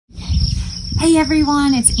Hey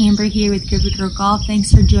everyone, it's Amber here with Grippy Girl Golf.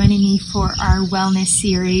 Thanks for joining me for our wellness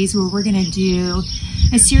series where we're going to do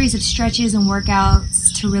a series of stretches and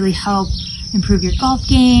workouts to really help improve your golf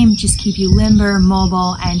game, just keep you limber,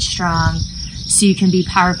 mobile, and strong so you can be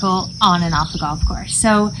powerful on and off the golf course.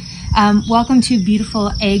 So welcome to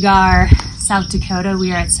beautiful Agar, South Dakota.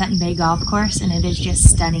 We are at Sutton Bay Golf Course and it is just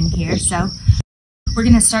stunning here. So we're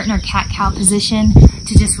going to start in our cat-cow position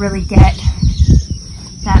to just really get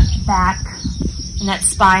that back and that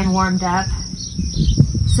spine warmed up.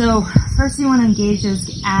 So first we want to engage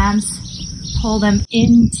those abs, pull them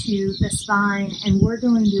into the spine, and we're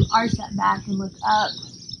going to arch that back and look up,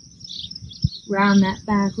 round that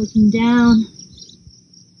back, looking down.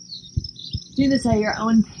 Do this at your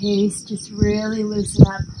own pace, just really loosen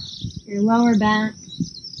up your lower back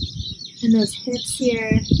and those hips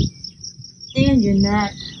here and your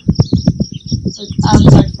neck. Look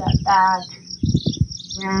up, arch that back,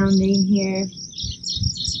 rounding here.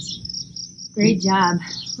 Great job.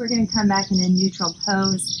 We're going to come back in a neutral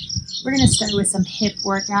pose. We're going to start with some hip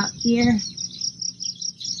workout here.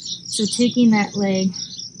 So taking that leg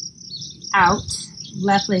out,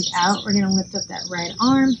 left leg out, we're going to lift up that right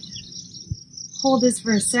arm. Hold this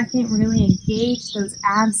for a second. Really engage those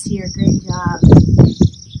abs here. Great job.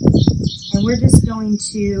 And we're just going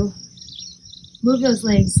to move those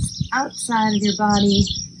legs outside of your body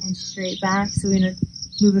and straight back. So we're going to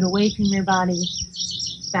move it away from your body,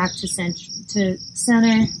 back to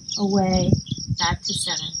center, away, back to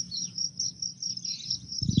center.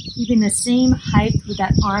 Keeping the same height with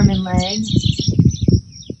that arm and leg.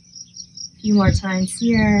 A few more times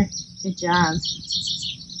here. Good job.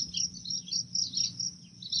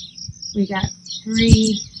 We got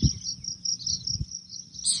 3,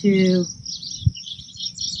 2,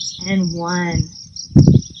 and 1.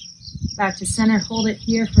 Back to center. Hold it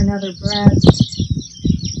here for another breath.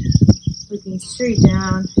 Looking straight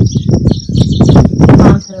down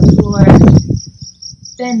onto the floor.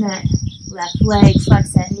 Bend that left leg,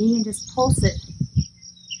 flex that knee, and just pulse it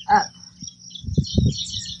up.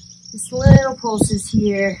 Just little pulses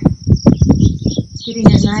here. Getting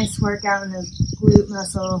a nice workout in the glute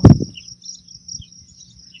muscle.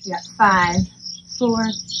 We got 5,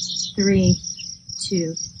 4, 3,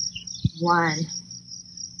 2, 1.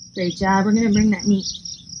 Great job. We're going to bring that knee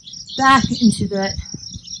back into the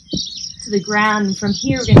ground, and from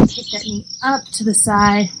here we're going to kick that knee up to the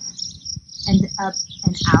side and up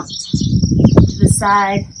and out. To the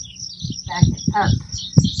side, back and up.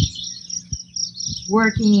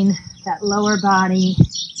 Working that lower body,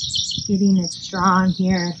 getting it strong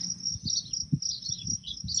here.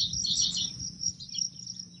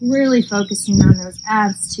 Really focusing on those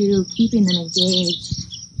abs too, keeping them engaged.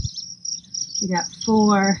 We got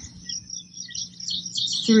 4,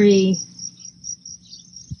 3,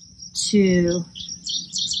 2,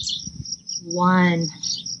 1.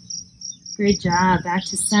 Great job. Back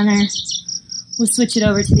to center. We'll switch it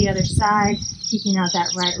over to the other side, kicking out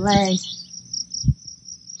that right leg.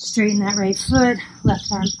 Straighten that right foot,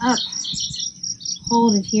 left arm up.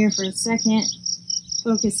 Hold it here for a second.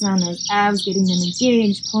 Focus on those abs, getting them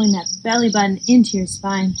engaged, pulling that belly button into your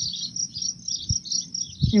spine.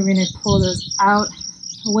 Then we're going to pull those out,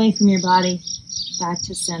 away from your body, back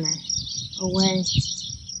to center. Away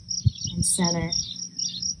and center.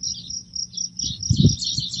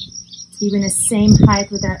 Keeping the same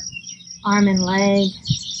height with that arm and leg.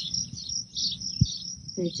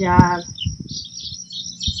 Good job.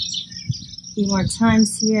 A few more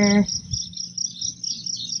times here.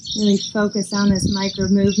 Really focus on this micro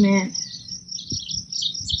movement.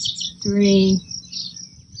 3,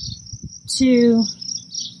 2,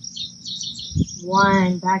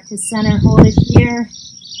 1. Back to center. Hold it here.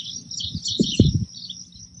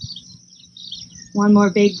 One more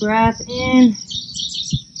big breath in.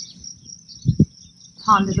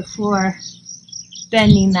 Palm to the floor.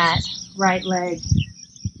 Bending that right leg.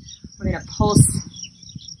 We're going to pulse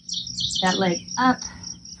that leg up.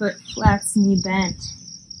 Foot flex, knee bent.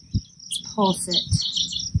 Just pulse it.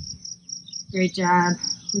 Great job.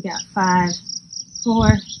 We got 5,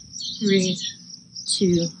 4, 3,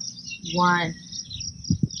 2, 1.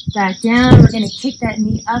 Back down. We're going to kick that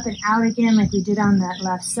knee up and out again like we did on that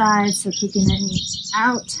left side. So kicking that knee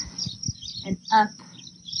out and up.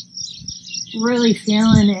 Really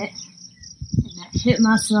feeling it in that hip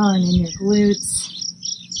muscle and in your glutes.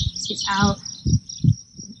 Get out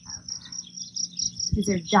and up. These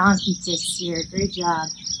are donkey kicks here. Great job.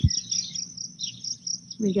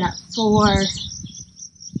 We got 4,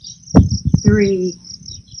 3,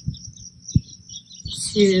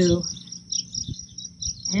 2,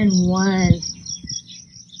 and 1.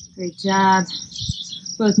 Great job.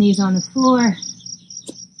 Both knees on the floor.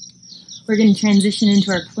 We're going to transition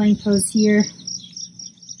into our plank pose here.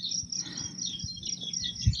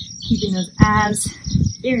 Keeping those abs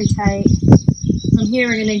very tight. From here,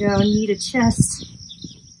 we're going to go knee to chest.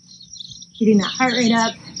 Getting that heart rate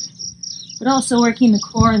up, but also working the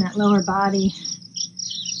core and that lower body.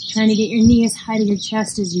 Trying to get your knee as high to your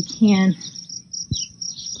chest as you can.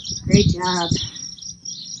 Great job.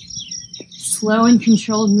 Slow and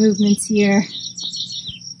controlled movements here.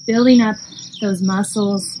 Building up those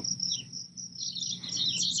muscles.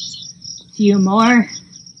 A few more.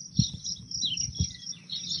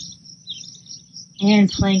 And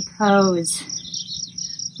plank pose.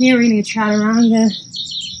 Here we're going to chaturanga.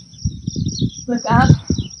 Look up,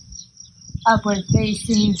 upward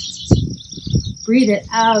facing. Breathe it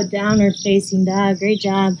out, downward facing dog. Great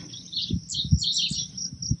job.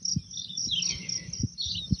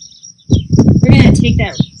 We're going to take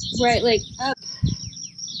that right leg up.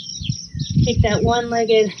 Take that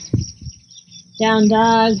one-legged down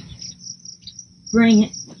dog. Bring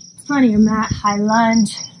it in front of your mat, high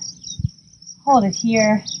lunge. Hold it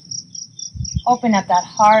here. Open up that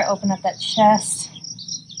heart, open up that chest.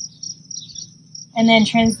 And then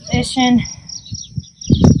transition.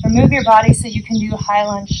 Remove your body so you can do high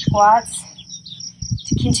lunge squats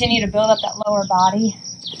to continue to build up that lower body.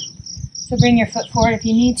 So bring your foot forward if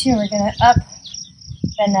you need to. And we're going to up,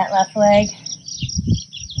 bend that left leg,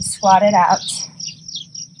 and squat it out.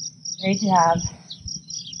 Great job.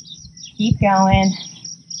 Keep going.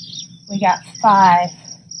 We got 5,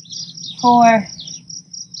 4,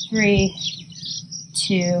 3,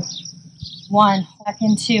 2, 1. Back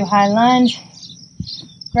into high lunge.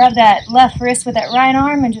 Grab that left wrist with that right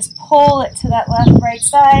arm and just pull it to that right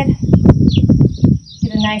side.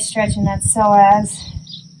 Get a nice stretch in that psoas.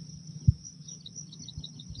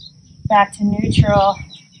 Back to neutral.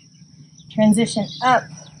 Transition up.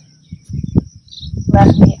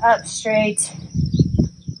 Left knee up straight.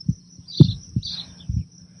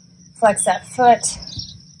 Flex that foot.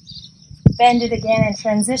 Bend it again and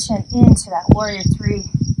transition into that warrior 3.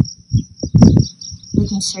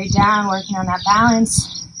 Looking straight down, working on that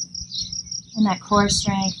balance and that core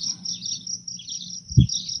strength.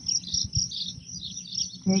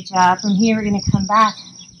 Great job. From here, we're going to come back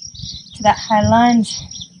to that high lunge.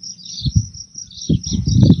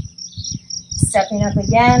 Stepping up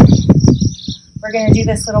again. We're going to do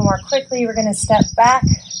this a little more quickly. We're going to step back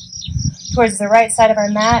towards the right side of our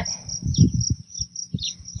mat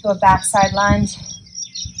to a backside lunge.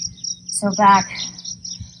 So back,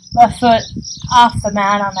 left foot off the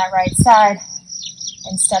mat on that right side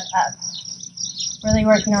and step up. Really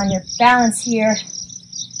working on your balance here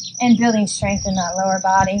and building strength in that lower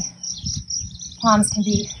body. Palms can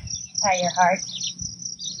be at your heart.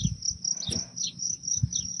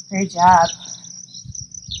 Great job.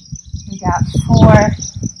 We got 4,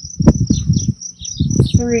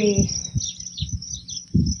 3,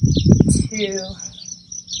 2,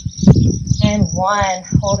 and 1.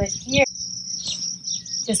 Hold it here.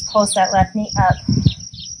 Just pulse that left knee up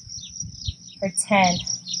for 10,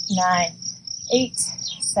 9, 8,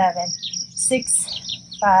 7,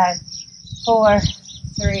 6, 5, 4,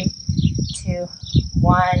 3, 2,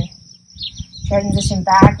 1. Transition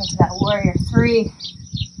back into that warrior 3.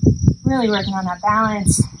 Really working on that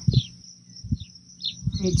balance.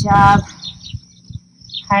 Good job.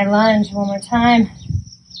 High lunge one more time.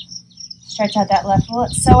 Stretch out that left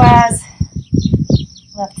psoas,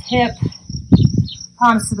 left hip,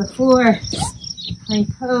 palms to the floor, plank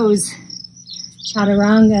pose,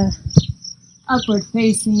 chaturanga, upward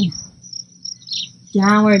facing,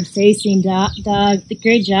 downward facing dog.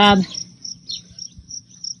 Great job.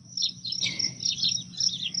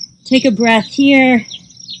 Take a breath here.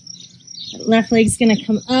 Left leg's gonna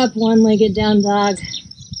come up, one-legged down dog.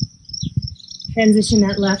 Transition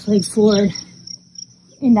that left leg forward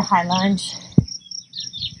into high lunge.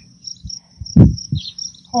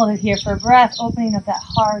 Hold it here for a breath, opening up that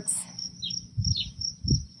heart.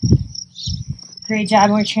 Great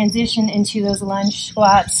job. We're transition into those lunge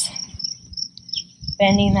squats.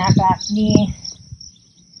 Bending that back knee,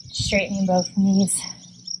 straightening both knees.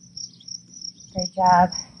 Great job.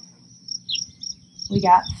 We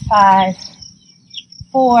got 5,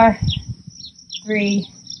 4, 3,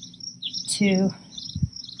 2,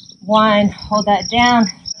 1. Hold that down.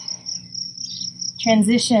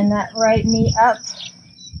 Transition that right knee up.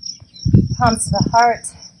 Palms to the heart.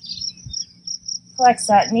 Flex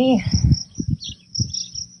that knee.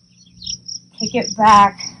 Kick it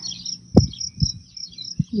back.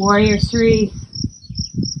 Warrior 3.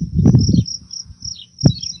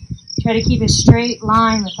 Try to keep a straight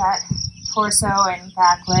line with that torso and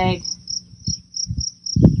back leg.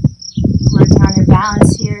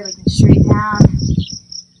 balance here, looking straight down.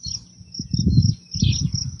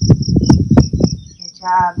 Good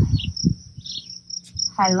job.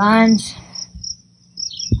 High lunge.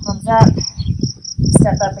 Thumbs up.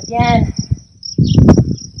 Step up again.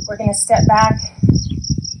 We're going to step back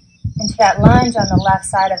into that lunge on the left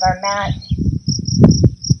side of our mat.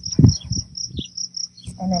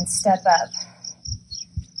 And then step up.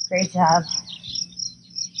 Great job.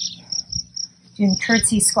 Doing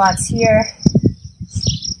curtsy squats here.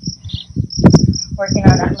 Working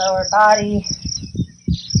on that lower body.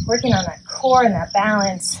 Working on that core and that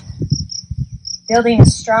balance. Building a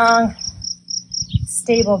strong,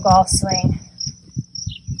 stable golf swing.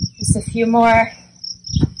 Just a few more.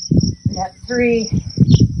 We got 3,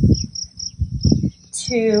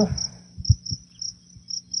 2,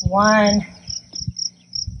 1.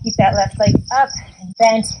 Keep that left leg up and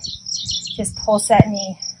bent. Just pulse that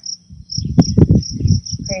knee.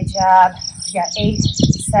 Great job. We got 8,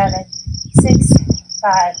 7, 6,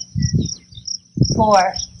 5,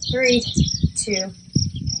 4, 3, 2,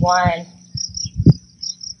 1.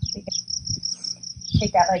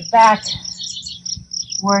 Take that leg back.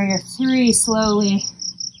 Warrior 3 slowly.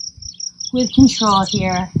 With control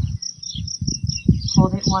here.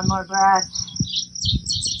 Hold it one more breath.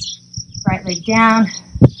 Right leg down.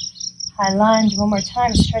 High lunge one more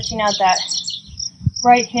time. Stretching out that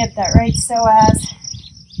right hip, that right psoas.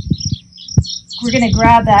 We're going to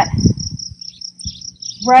grab that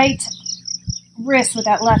right wrist with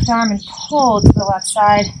that left arm and pull to the left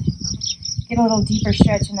side. Get a little deeper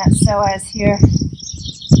stretch in that psoas here.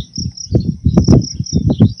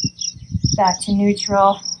 Back to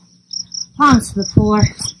neutral. Palms to the floor.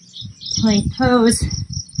 Plank pose.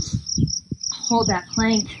 Hold that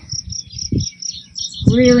plank.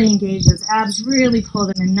 Really engage those abs. Really pull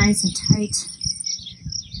them in nice and tight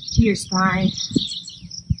to your spine.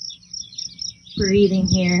 Breathing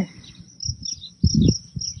here.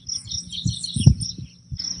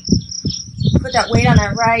 Put that weight on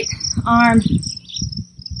that right arm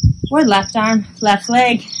or left arm, left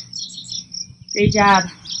leg. Great job.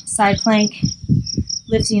 Side plank,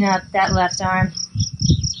 lifting up that left arm.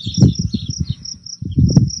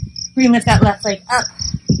 We're gonna lift that left leg up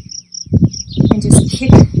and just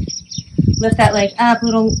kick, lift that leg up,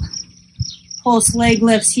 little pulse leg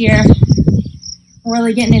lifts here.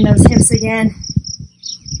 Really getting in those hips again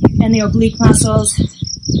and the oblique muscles.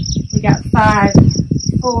 We got 5,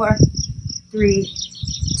 4, 3,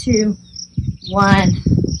 2, 1.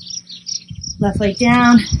 Left leg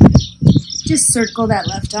down. Just circle that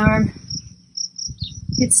left arm.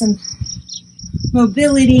 Get some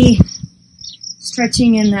mobility,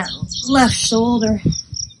 stretching in that left shoulder.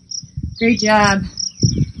 Great job.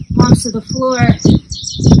 Palms to the floor.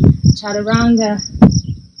 Chaturanga.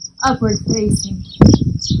 Upward facing.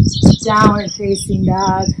 Downward facing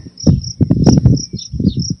dog.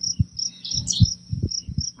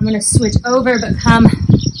 I'm going to switch over but come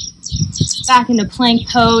back into plank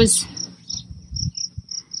pose.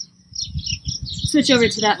 Switch over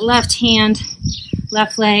to that left hand,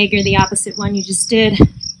 left leg, or the opposite one you just did.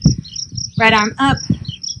 Right arm up.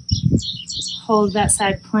 Hold that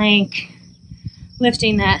side plank.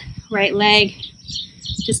 Lifting that right leg.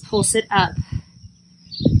 Just pulse it up.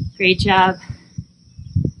 Great job.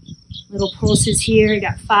 Little pulses here. You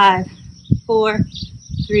got 5, 4,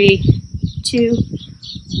 3, 2,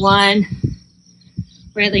 1.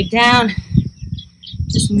 Right leg down.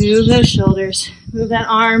 Just move those shoulders. Move that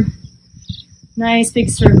arm. Nice big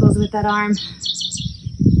circles with that arm.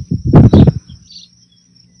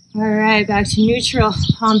 All right, back to neutral.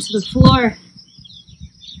 Palm to the floor.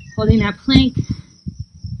 Holding that plank.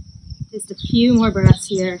 Just a few more breaths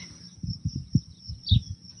here.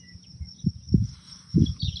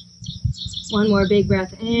 One more big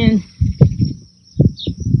breath in.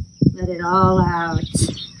 Let it all out.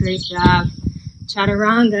 Great job.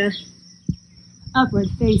 Chaturanga. Upward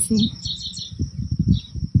facing.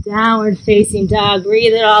 Downward facing dog.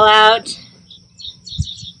 Breathe it all out.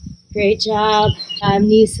 Great job.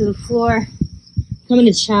 Knees to the floor. Come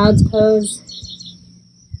into child's pose.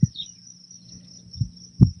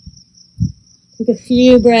 Take a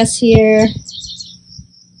few breaths here.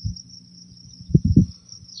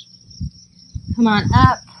 Come on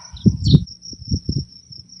up.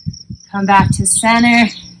 Come back to center.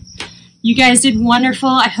 You guys did wonderful.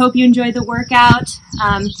 I hope you enjoyed the workout.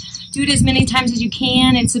 Do it as many times as you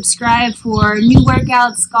can and subscribe for new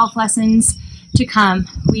workouts, golf lessons to come.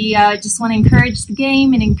 We just want to encourage the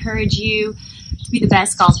game and encourage you to be the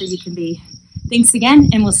best golfer you can be. Thanks again,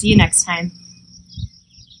 and we'll see you next time.